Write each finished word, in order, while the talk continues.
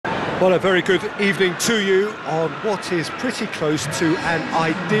Well, a very good evening to you on what is pretty close to an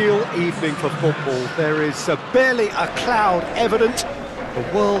ideal evening for football. There is barely a cloud evident.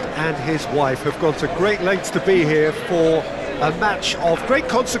 The world and his wife have gone to great lengths to be here for a match of great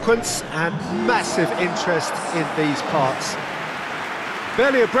consequence and massive interest in these parts.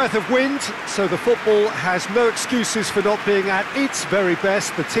 Barely a breath of wind, so the football has no excuses for not being at its very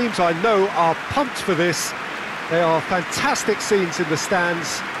best. The teams I know are pumped for this. They are fantastic scenes in the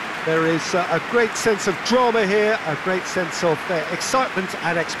stands. There is a great sense of drama here, a great sense of excitement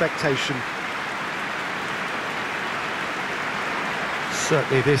and expectation.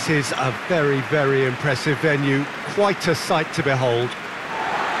 Certainly this is a very, very impressive venue, quite a sight to behold.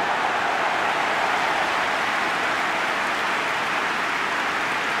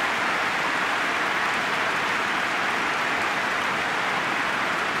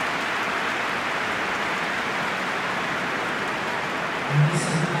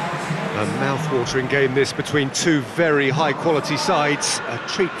 A mouth-watering game this between two very high-quality sides. A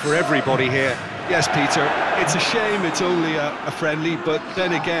treat for everybody here. Yes, Peter, it's a shame it's only a friendly, but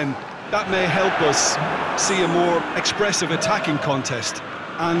then again, that may help us see a more expressive attacking contest.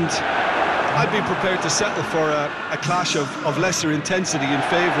 And I'd be prepared to settle for a clash of lesser intensity in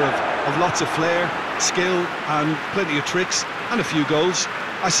favour of lots of flair, skill and plenty of tricks and a few goals.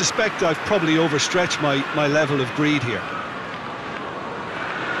 I suspect I've probably overstretched my level of greed here.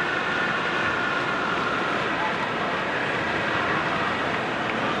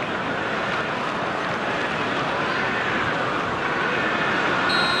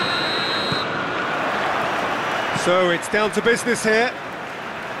 So it's down to business here.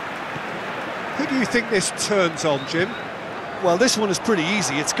 Who do you think this turns on, Jim? Well, this one is pretty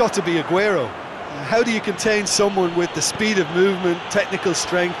easy. It's got to be Aguero. How do you contain someone with the speed of movement, technical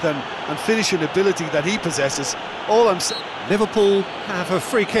strength and finishing ability that he possesses? All I'm saying... Liverpool have a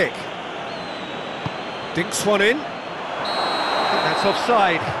free kick. Dinks one in. I think that's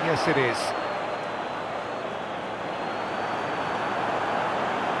offside. Yes, it is.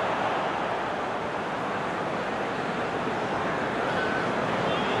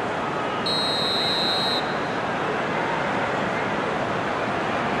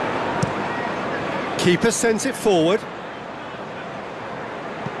 Keeper sends it forward.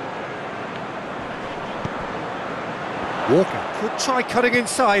 Walker could try cutting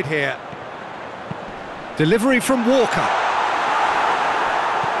inside here. Delivery from Walker.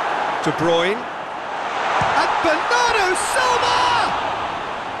 De Bruyne. And Bernardo Silva!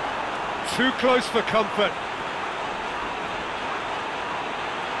 Too close for comfort.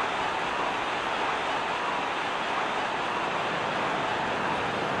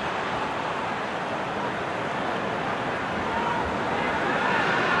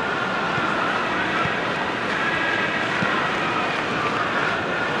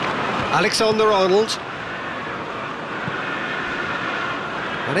 Alexander-Arnold.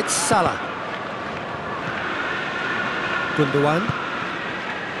 And it's Salah. Gundogan.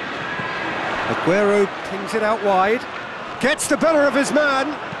 Aguero pings it out wide. Gets the better of his man.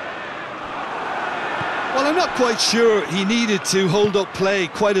 Well, I'm not quite sure he needed to hold up play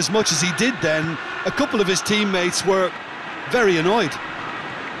quite as much as he did then. A couple of his teammates were very annoyed.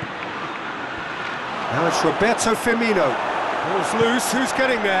 Now it's Roberto Firmino. Ball's loose, who's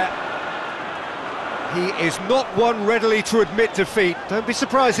getting there? He is not one readily to admit defeat. Don't be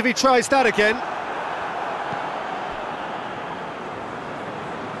surprised if he tries that again.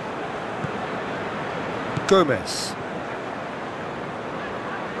 Gomez.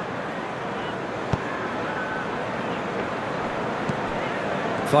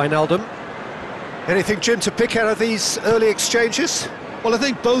 Wijnaldum. Anything, Jim, to pick out of these early exchanges? Well, I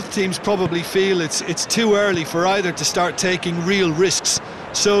think both teams probably feel it's too early for either to start taking real risks.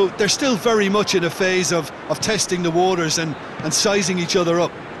 So they're still very much in a phase of testing the waters and sizing each other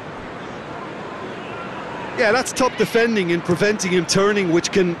up. Yeah, that's top defending and preventing him turning,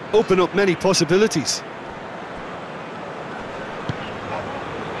 which can open up many possibilities.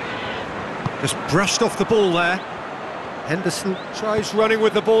 Just brushed off the ball there. Henderson tries running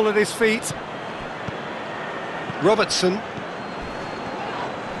with the ball at his feet. Robertson.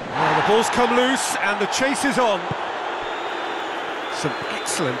 Well, the ball's come loose and the chase is on. Some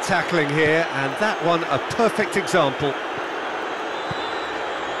excellent tackling here, and that one a perfect example.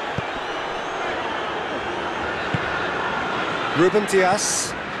 Ruben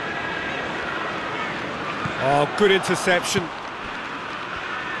Dias. Oh, good interception.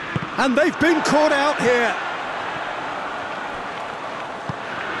 And they've been caught out here.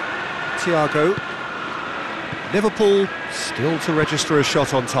 Thiago. Liverpool still to register a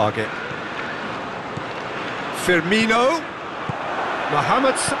shot on target. Firmino.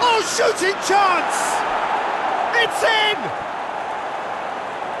 Mohamed. Oh, shooting chance! It's in!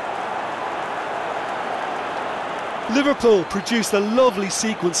 Liverpool produced a lovely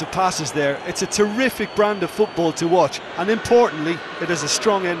sequence of passes there. It's a terrific brand of football to watch, and importantly, it is a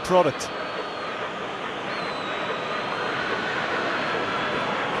strong end product.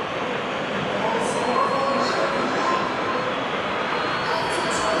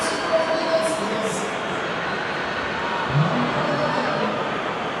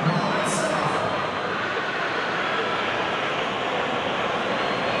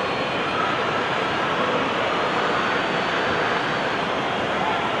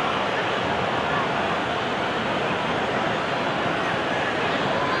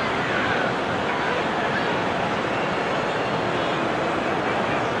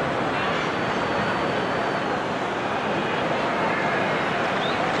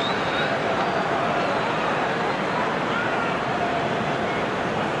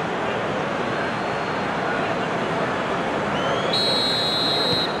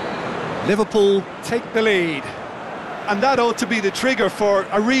 Liverpool take the lead. And that ought to be the trigger for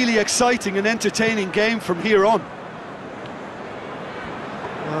a really exciting and entertaining game from here on.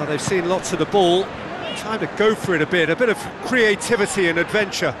 Well, they've seen lots of the ball. Time to go for it a bit of creativity and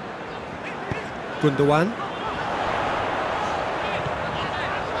adventure. Gundogan.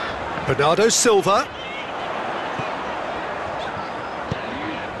 Bernardo Silva.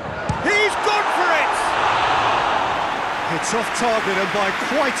 He's gone for it! It's off target and by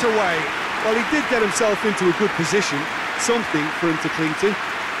quite a way. Well, he did get himself into a good position, something for him to cling to.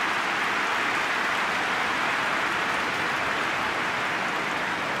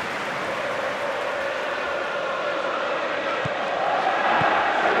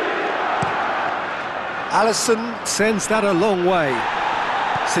 Alisson sends that a long way.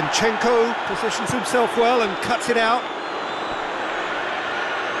 Zinchenko positions himself well and cuts it out.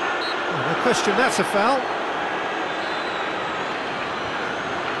 Oh, no question, that's a foul.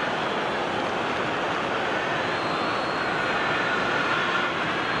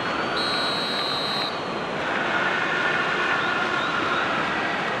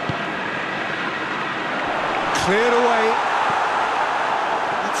 Cleared away.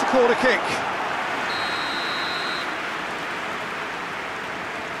 That's a corner kick.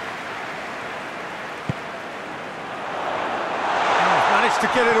 Managed to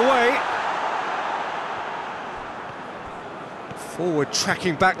get it away. Forward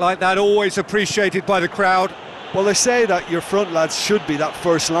tracking back like that, always appreciated by the crowd. Well, they say that your front lads should be that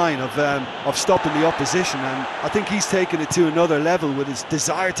first line of stopping the opposition, and I think he's taken it to another level with his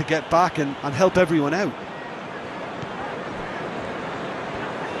desire to get back and help everyone out.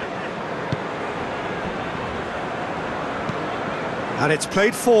 And it's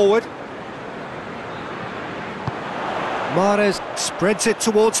played forward. Mahrez spreads it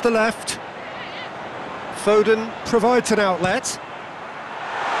towards the left. Foden provides an outlet.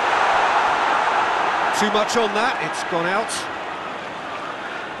 Too much on that, it's gone out.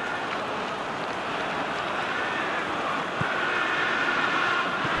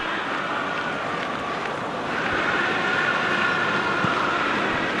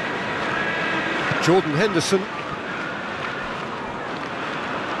 Jordan Henderson.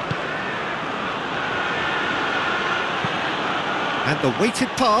 And the weighted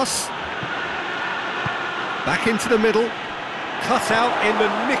pass. Back into the middle. Cut out in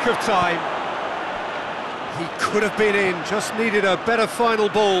the nick of time. He could have been in, just needed a better final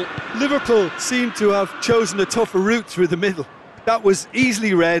ball. Liverpool seemed to have chosen a tougher route through the middle. That was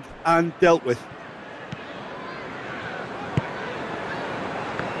easily read and dealt with.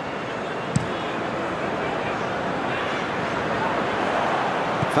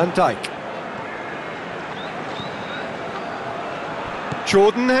 Van Dijk.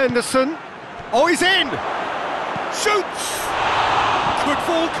 Jordan Henderson. Oh, he's in! Shoots! Could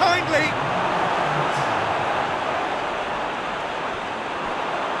fall kindly.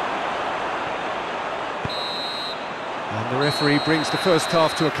 And the referee brings the first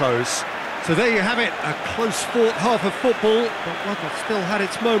half to a close. So there you have it, a close-fought half of football, but one that still had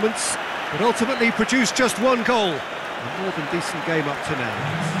its moments, but ultimately produced just one goal. A more than decent game up to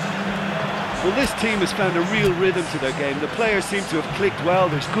now. Well, this team has found a real rhythm to their game. The players seem to have clicked well,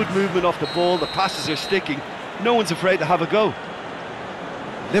 there's good movement off the ball, the passes are sticking. No one's afraid to have a go.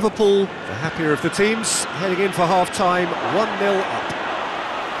 Liverpool, the happier of the teams, heading in for half-time, 1-0 up.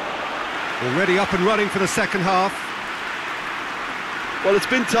 Already up and running for the second half. Well, it's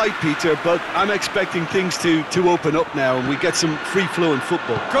been tight, Peter, but I'm expecting things to open up now and we get some free-flowing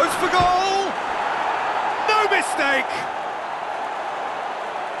football. Goes for goal! No mistake!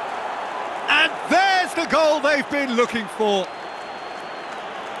 And there's the goal they've been looking for.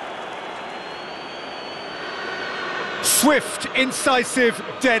 Swift, incisive,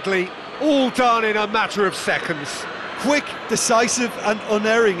 deadly, all done in a matter of seconds. Quick, decisive and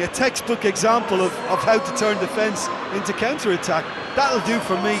unerring, a textbook example of how to turn defence into counter-attack. That'll do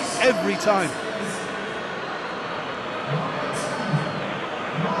for me every time.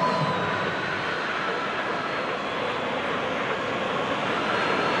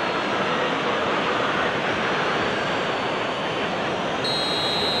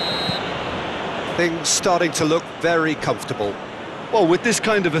 Things starting to look very comfortable. Well, with this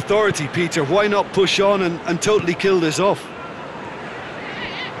kind of authority, Peter, why not push on and totally kill this off?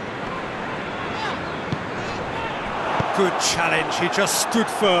 Good challenge, he just stood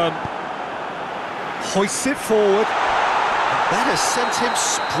firm. Hoists it forward. That has sent him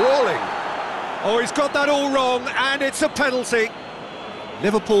sprawling. Oh, he's got that all wrong, and it's a penalty.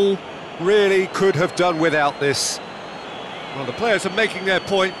 Liverpool really could have done without this. Well, the players are making their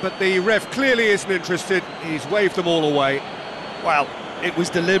point, but the ref clearly isn't interested. He's waved them all away. Well, it was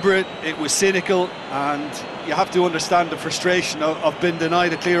deliberate, it was cynical, and you have to understand the frustration of being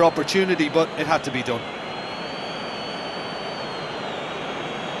denied a clear opportunity, but it had to be done.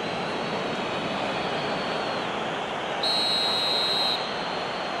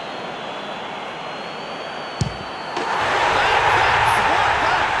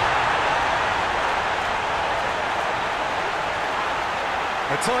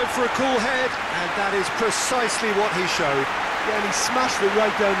 A time for a cool head, and that is precisely what he showed. Yeah, and he smashed it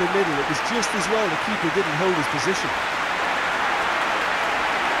right down the middle. It was just as well the keeper didn't hold his position.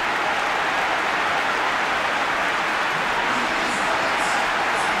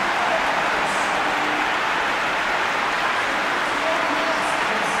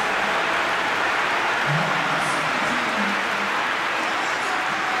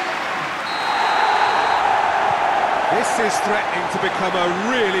 This is threatening to become a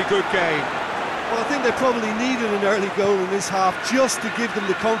really good game. Well, I think they probably needed an early goal in this half just to give them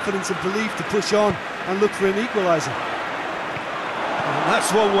the confidence and belief to push on and look for an equaliser. And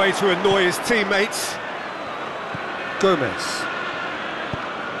that's one way to annoy his teammates. Gomez.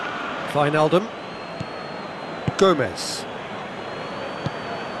 Wijnaldum. Gomez.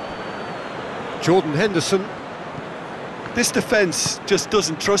 Jordan Henderson. This defence just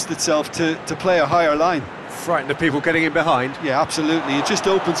doesn't trust itself to play a higher line. Frightened of people getting in behind. Yeah, absolutely. It just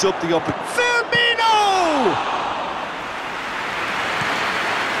opens up the upper... Firmino!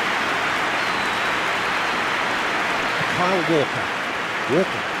 Kyle Walker.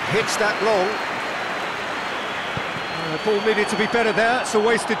 Walker hits that long. The ball needed to be better there. It's a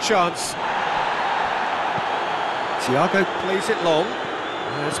wasted chance. Thiago plays it long.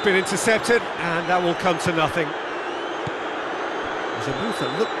 It's been intercepted, and that will come to nothing. It was a move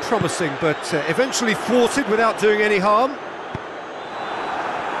that looked promising, but eventually thwarted without doing any harm.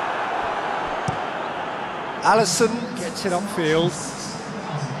 Alisson gets it upfield.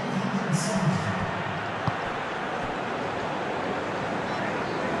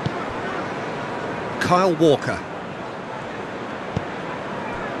 Kyle Walker.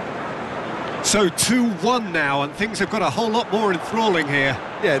 So 2-1 now, and things have got a whole lot more enthralling here.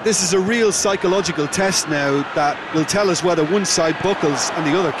 Yeah, this is a real psychological test now that will tell us whether one side buckles and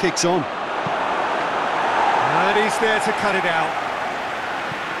the other kicks on. And he's there to cut it out.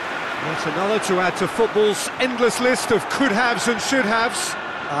 That's another to add to football's endless list of could-haves and should-haves.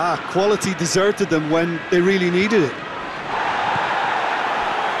 Quality deserted them when they really needed it.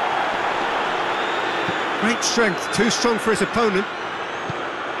 Great strength, too strong for his opponent.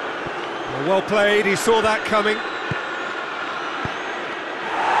 Well played, he saw that coming.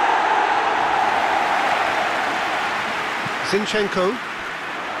 Zinchenko.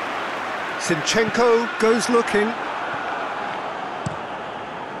 Zinchenko goes looking.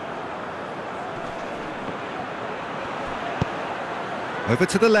 Over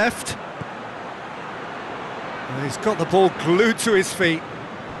to the left. And he's got the ball glued to his feet.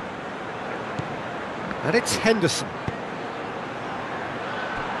 And it's Henderson.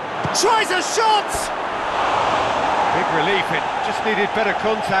 Tries a shot! Big relief, it just needed better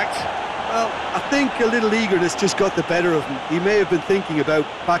contact. Well, I think a little eagerness just got the better of him. He may have been thinking about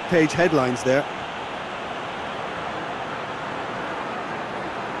back-page headlines there.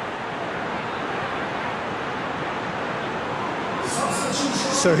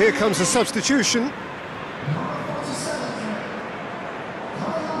 So here comes the substitution.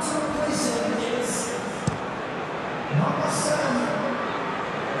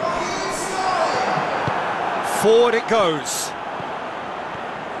 Forward it goes.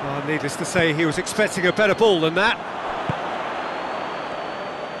 Well, needless to say, he was expecting a better ball than that.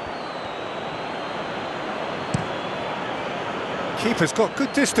 Keeper's got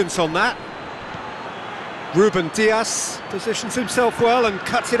good distance on that. Ruben Dias positions himself well and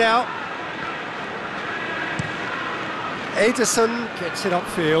cuts it out. Ederson gets it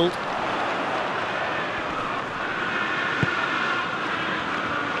upfield.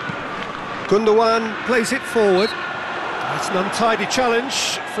 Gundogan plays it forward. That's an untidy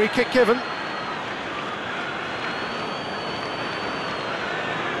challenge. Free kick given.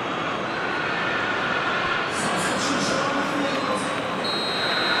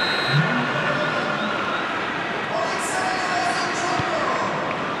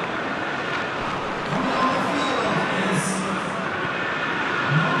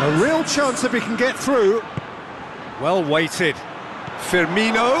 A real chance if he can get through. Well weighted.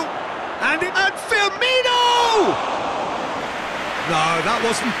 Firmino. And Firmino! No, that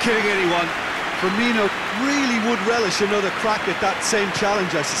wasn't killing anyone. Firmino really would relish another crack at that same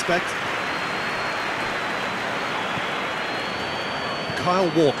challenge, I suspect. Kyle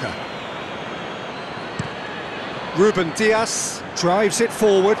Walker. Ruben Dias drives it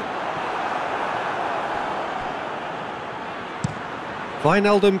forward.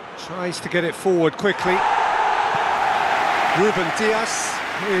 Wijnaldum tries to get it forward quickly. Ruben Dias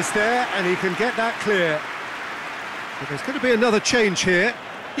is there and he can get that clear. But there's going to be another change here.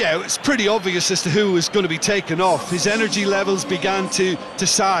 Yeah, it was pretty obvious as to who was going to be taken off. His energy levels began to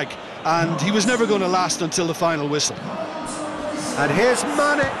sag, and he was never going to last until the final whistle. And here's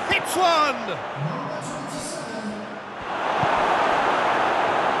Mane, hits one!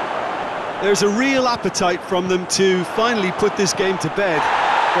 There's a real appetite from them to finally put this game to bed.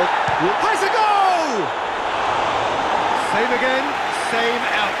 But Has a goal! Same again, same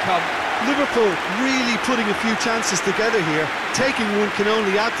outcome. Liverpool really putting a few chances together here. Taking one can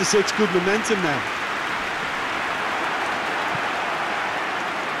only add to such good momentum now.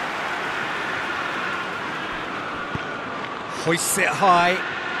 Hoists it high.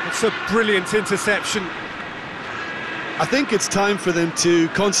 It's a brilliant interception. I think it's time for them to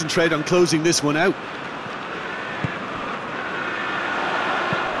concentrate on closing this one out.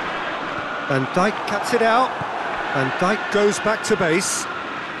 Van Dijk cuts it out. Van Dijk goes back to base.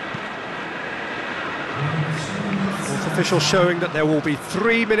 Fourth official showing that there will be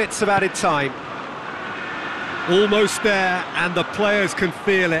 3 minutes of added time. Almost there, and the players can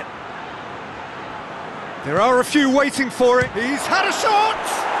feel it. There are a few waiting for it. He's had a shot!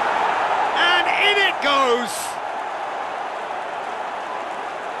 And in it goes!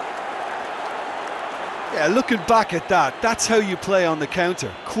 Yeah, looking back at that, that's how you play on the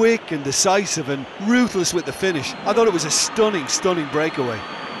counter. Quick and decisive and ruthless with the finish. I thought it was a stunning, stunning breakaway.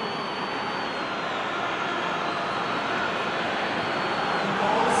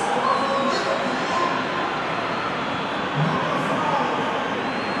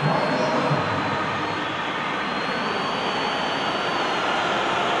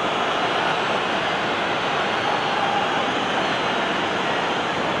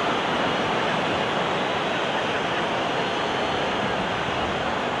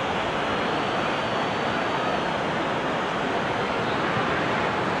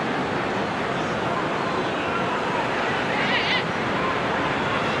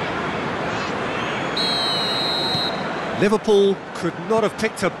 Liverpool could not have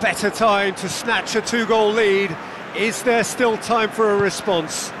picked a better time to snatch a 2-goal lead. Is there still time for a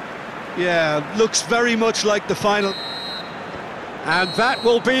response? Yeah, looks very much like the final. And that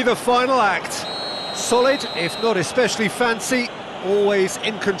will be the final act. Solid, if not especially fancy, always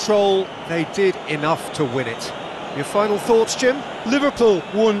in control. They did enough to win it. Your final thoughts, Jim? Liverpool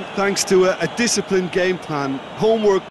won thanks to a disciplined game plan, homework